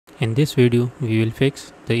In this video, we will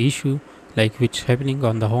fix the issue like which happening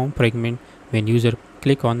on the home fragment when user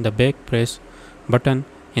click on the back press button.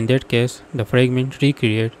 In that case, the fragment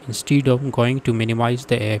recreate instead of going to minimize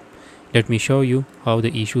the app. Let me show you how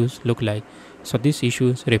the issues look like. So this issue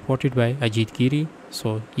is reported by Ajit Giri.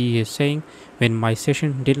 So he is saying when my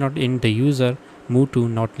session did not end, the user moved to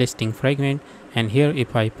not listing fragment, and here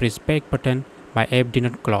if I press back button, my app did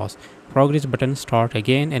not close. Progress button start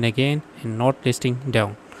again and again and not listing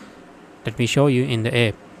down. Let me show you in the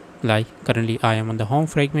app. Like currently I am on the home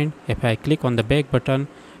fragment. If I click on the back button,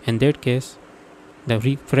 in that case the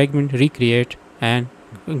fragment recreate and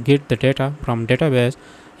get the data from database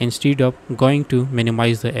instead of going to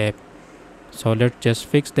minimize the app. So let's just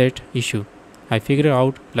fix that issue. I figure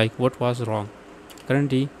out like what was wrong.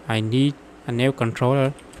 Currently I need a nav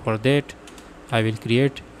controller. For that I will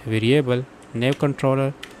create a variable nav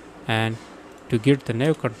controller, and to get the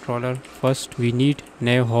nav controller, first we need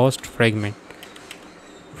nav host fragment.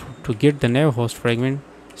 To get the nav host fragment,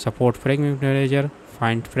 support fragment manager,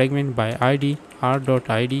 find fragment by id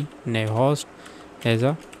r.id nav host as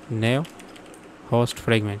a nav host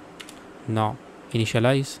fragment. Now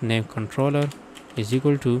initialize nav controller is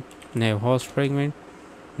equal to nav host fragment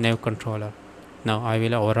nav controller. Now I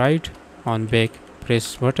will override on back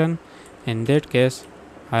press button. In that case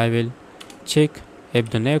I will check if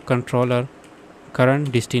the nav controller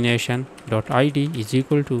current destination.id is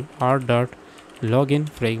equal to r.login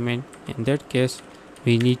fragment. In that case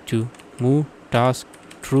we need to move task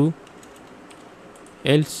true,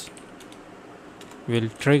 else will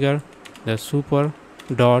trigger the super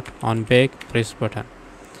dot on back press button.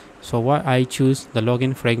 So why I choose the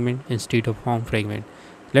login fragment instead of home fragment?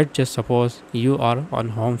 Let's just suppose you are on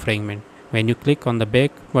home fragment. When you click on the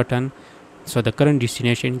back button, so the current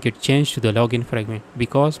destination get changed to the login fragment,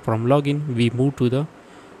 because from login we move to the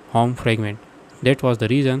home fragment. That was the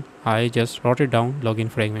reason I just wrote it down login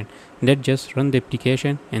fragment. Let's just run the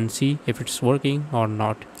application and see if it's working or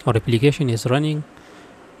not. Our application is running.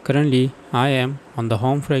 Currently I am on the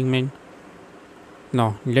home fragment.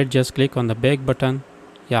 Now let's just click on the back button.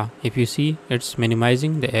 Yeah, if you see it's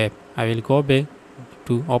minimizing the app. I will go back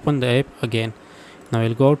to open the app again. Now I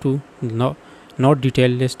will go to not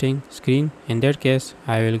detailed listing screen. In that case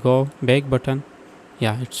I will go back button.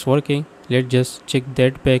 Yeah, it's working. Let's just check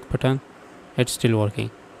that back button. It's still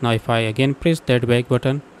working. Now if I again press that back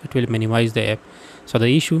button, it will minimize the app. So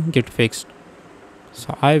the issue get fixed.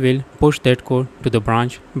 So I will push that code to the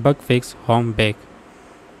branch bug fix home back.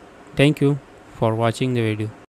 Thank you for watching the video.